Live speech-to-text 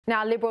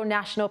Now, Liberal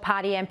National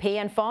Party MP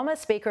and former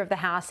Speaker of the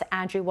House,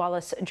 Andrew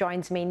Wallace,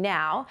 joins me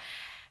now.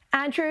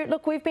 Andrew,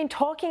 look, we've been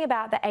talking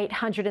about the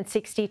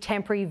 860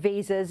 temporary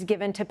visas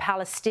given to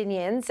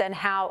Palestinians and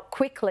how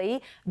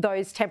quickly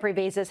those temporary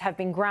visas have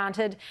been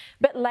granted.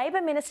 But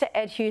Labor Minister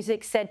Ed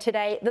Husic said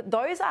today that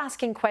those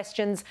asking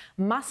questions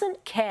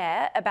mustn't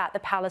care about the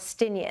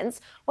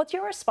Palestinians. What's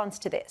your response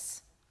to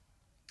this?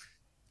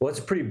 Well, it's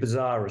a pretty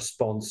bizarre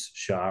response,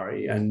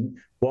 Sharri. And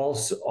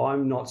whilst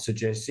I'm not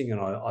suggesting,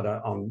 and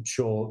I'm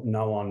sure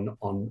no one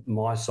on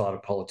my side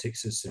of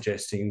politics is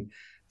suggesting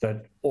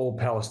that all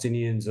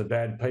Palestinians are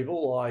bad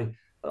people, I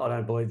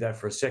don't believe that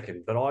for a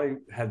second. But I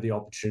had the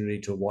opportunity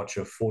to watch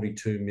a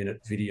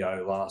 42-minute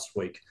video last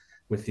week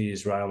with the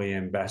Israeli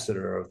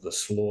ambassador of the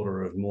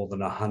slaughter of more than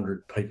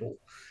 100 people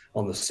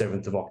on the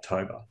 7th of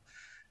October.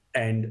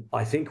 And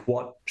I think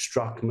what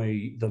struck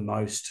me the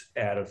most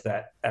out of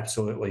that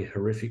absolutely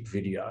horrific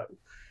video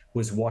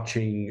was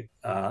watching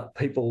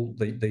people,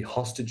 the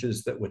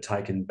hostages that were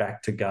taken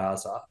back to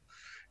Gaza,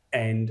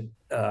 and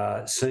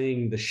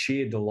seeing the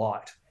sheer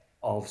delight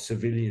of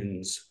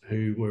civilians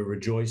who were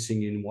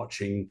rejoicing in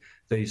watching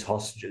these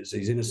hostages,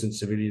 these innocent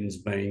civilians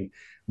being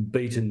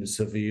beaten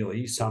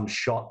severely, some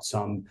shot,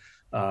 some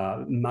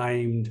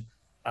maimed,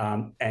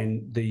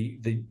 and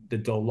the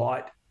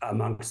delight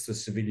amongst the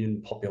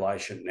civilian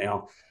population.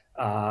 Now,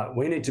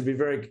 we need to be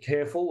very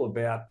careful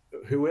about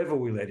whoever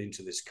we let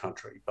into this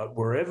country, but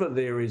wherever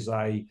there is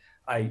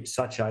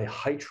such a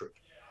hatred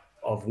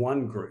of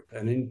one group,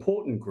 an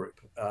important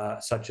group,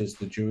 such as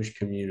the Jewish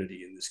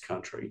community in this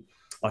country,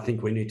 I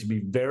think we need to be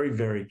very,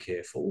 very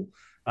careful.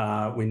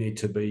 We need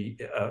to be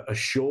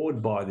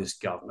assured by this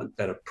government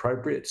that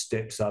appropriate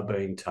steps are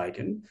being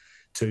taken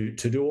to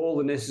do all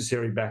the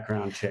necessary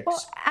background checks.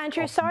 Well,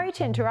 Andrew, sorry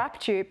to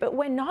interrupt you, but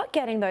we're not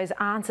getting those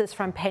answers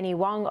from Penny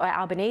Wong or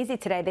Albanese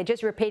today. They're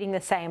just repeating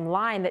the same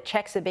line, that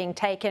checks are being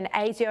taken.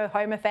 ASIO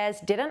Home Affairs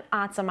didn't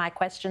answer my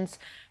questions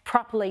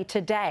properly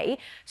today.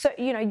 So,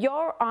 you know,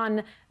 you're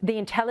on the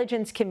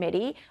Intelligence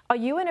Committee. Are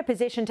you in a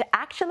position to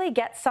actually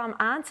get some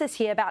answers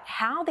here about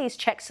how these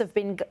checks have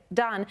been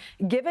done,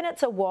 given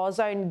it's a war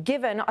zone,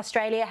 given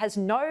Australia has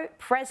no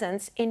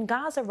presence in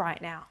Gaza right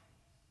now?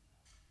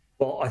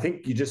 Well, I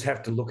think you just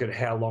have to look at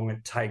how long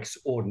it takes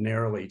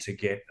ordinarily to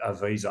get a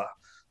visa,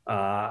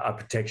 a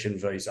protection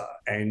visa.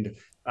 And,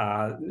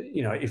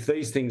 you know, if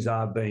these things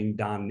are being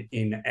done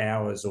in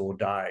hours or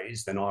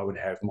days, then I would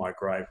have my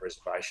grave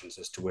reservations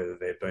as to whether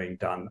they're being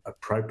done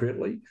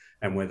appropriately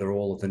and whether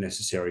all of the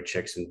necessary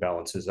checks and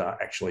balances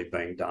are actually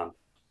being done.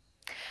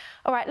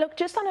 All right, look,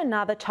 just on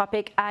another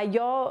topic,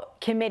 your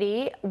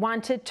committee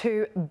wanted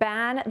to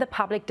ban the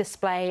public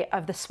display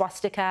of the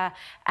swastika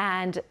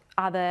and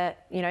other,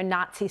 you know,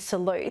 Nazi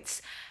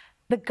salutes.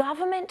 The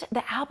government,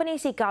 the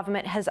Albanese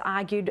government, has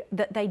argued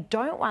that they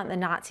don't want the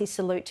Nazi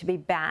salute to be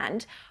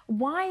banned.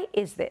 Why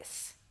is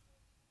this?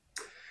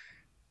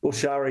 Well,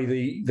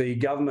 Sharri, the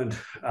government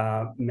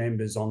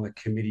members on the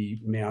committee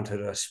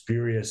mounted a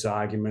spurious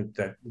argument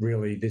that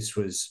really this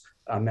was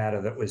a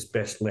matter that was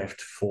best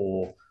left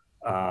for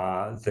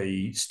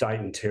the state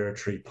and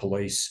territory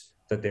police,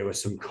 that there were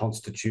some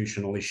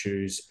constitutional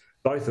issues,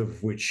 both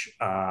of which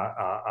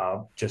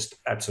are just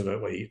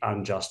absolutely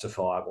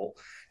unjustifiable.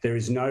 There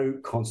is no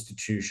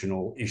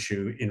constitutional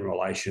issue in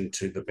relation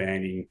to the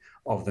banning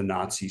of the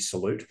Nazi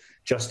salute,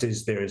 just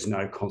as there is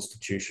no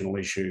constitutional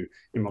issue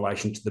in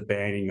relation to the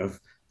banning of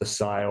the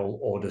sale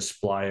or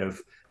display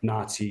of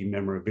Nazi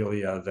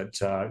memorabilia, that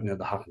you know,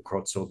 the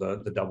Hakenkreuz or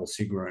the double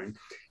Sigrun.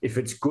 If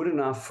it's good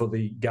enough for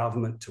the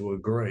government to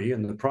agree,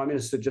 and the Prime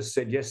Minister just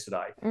said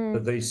yesterday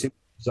that these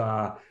symbols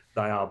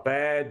are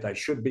bad, they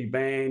should be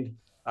banned.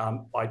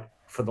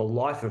 For the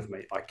life of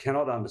me, I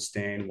cannot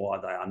understand why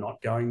they are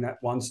not going that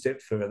one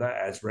step further,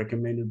 as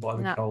recommended by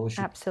the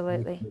coalition.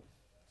 Absolutely.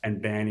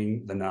 And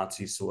banning the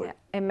Nazi salute.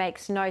 Yeah, it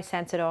makes no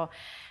sense at all.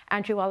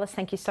 Andrew Wallace,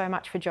 thank you so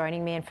much for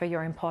joining me and for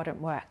your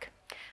important work.